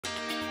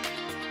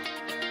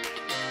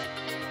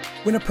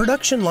When a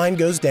production line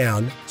goes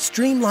down,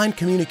 streamlined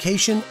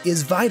communication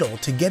is vital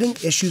to getting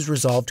issues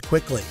resolved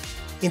quickly.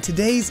 In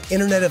today's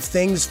Internet of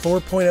Things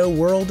 4.0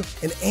 world,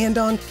 an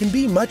Andon can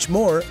be much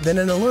more than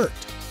an alert.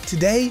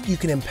 Today, you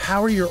can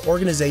empower your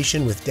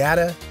organization with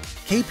data,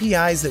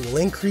 KPIs that will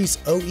increase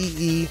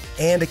OEE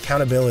and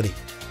accountability.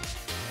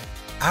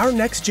 Our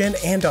next-gen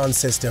Andon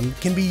system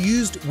can be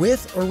used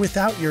with or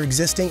without your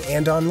existing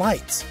Andon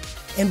lights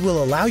and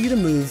will allow you to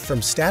move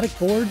from static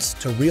boards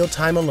to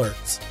real-time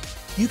alerts.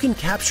 You can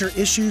capture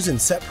issues and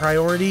set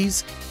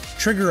priorities,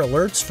 trigger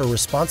alerts for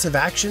responsive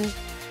action,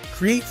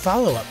 create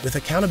follow-up with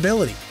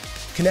accountability,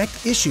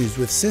 connect issues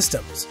with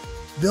systems,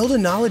 build a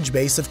knowledge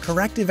base of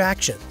corrective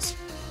actions,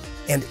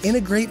 and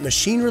integrate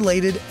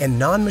machine-related and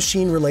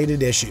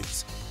non-machine-related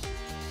issues.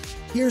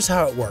 Here's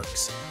how it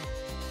works.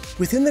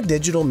 Within the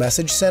Digital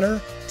Message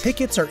Center,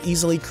 tickets are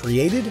easily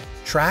created,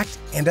 tracked,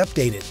 and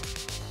updated.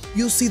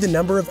 You'll see the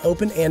number of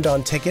open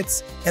Andon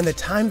tickets and the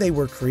time they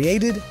were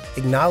created,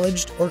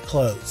 acknowledged, or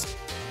closed.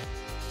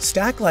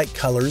 Stack-like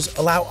colors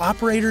allow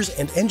operators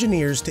and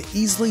engineers to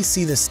easily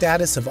see the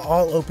status of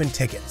all open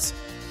tickets,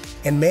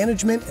 and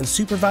management and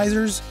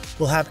supervisors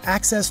will have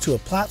access to a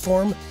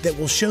platform that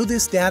will show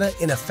this data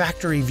in a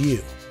factory view.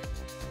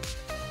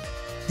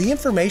 The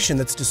information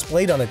that's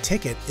displayed on a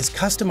ticket is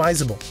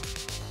customizable.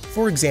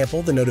 For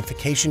example, the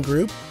notification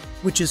group,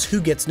 which is who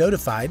gets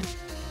notified,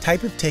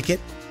 type of ticket,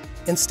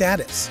 and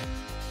status.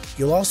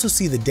 You'll also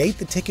see the date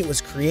the ticket was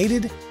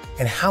created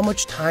and how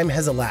much time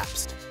has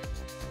elapsed.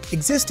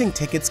 Existing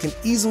tickets can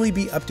easily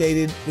be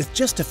updated with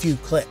just a few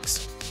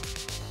clicks.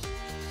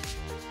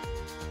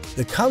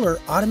 The color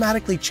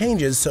automatically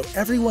changes so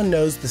everyone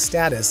knows the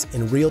status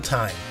in real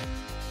time.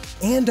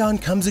 Andon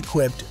comes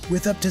equipped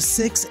with up to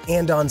 6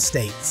 Andon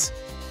states.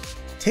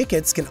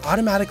 Tickets can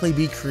automatically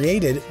be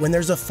created when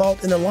there's a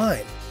fault in a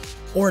line,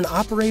 or an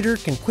operator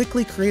can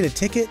quickly create a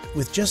ticket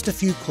with just a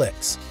few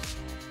clicks.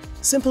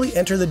 Simply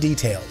enter the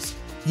details.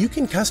 You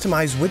can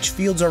customize which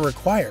fields are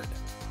required,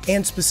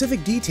 and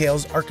specific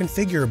details are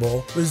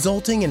configurable,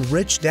 resulting in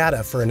rich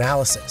data for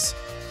analysis.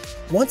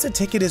 Once a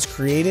ticket is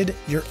created,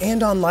 your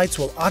Andon lights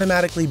will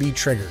automatically be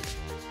triggered.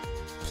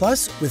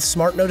 Plus, with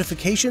smart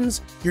notifications,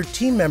 your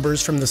team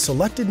members from the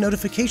selected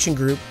notification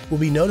group will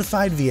be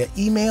notified via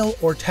email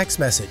or text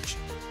message.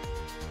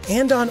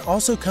 Andon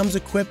also comes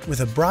equipped with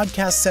a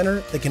broadcast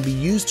center that can be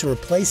used to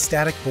replace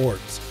static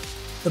boards.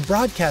 The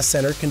broadcast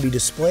center can be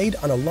displayed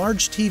on a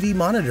large TV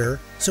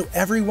monitor so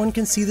everyone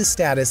can see the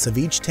status of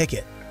each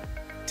ticket.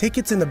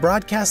 Tickets in the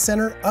broadcast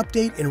center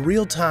update in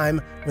real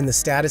time when the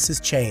status is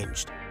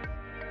changed.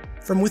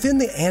 From within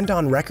the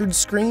Andon records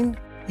screen,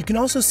 you can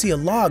also see a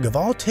log of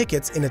all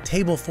tickets in a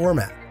table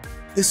format.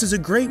 This is a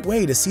great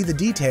way to see the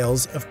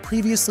details of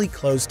previously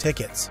closed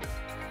tickets.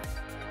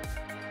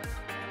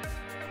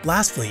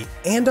 Lastly,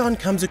 Andon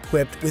comes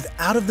equipped with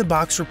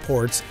out-of-the-box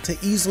reports to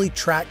easily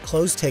track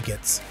closed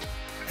tickets,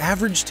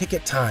 average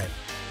ticket time,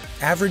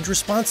 average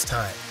response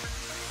time,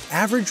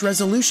 average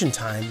resolution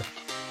time,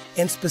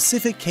 and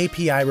specific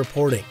KPI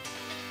reporting.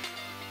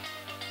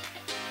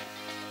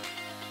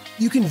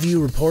 You can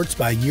view reports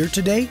by year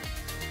to date,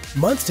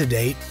 month to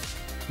date,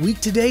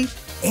 week to date,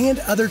 and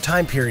other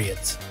time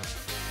periods.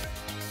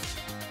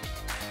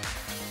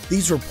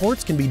 These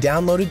reports can be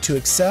downloaded to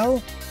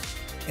Excel,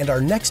 and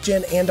our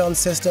next-gen Andon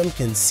system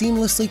can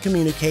seamlessly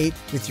communicate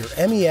with your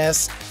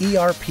MES,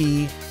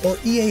 ERP, or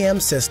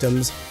EAM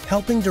systems,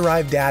 helping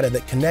derive data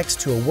that connects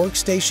to a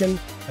workstation,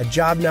 a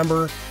job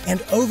number,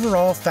 and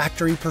overall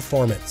factory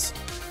performance.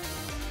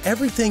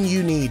 Everything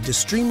you need to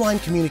streamline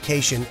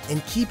communication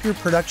and keep your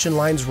production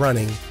lines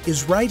running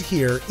is right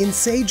here in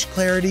Sage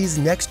Clarity's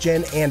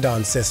next-gen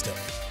Andon system.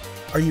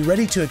 Are you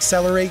ready to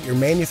accelerate your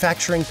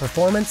manufacturing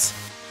performance?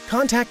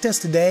 Contact us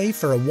today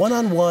for a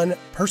one-on-one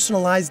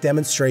personalized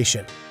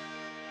demonstration.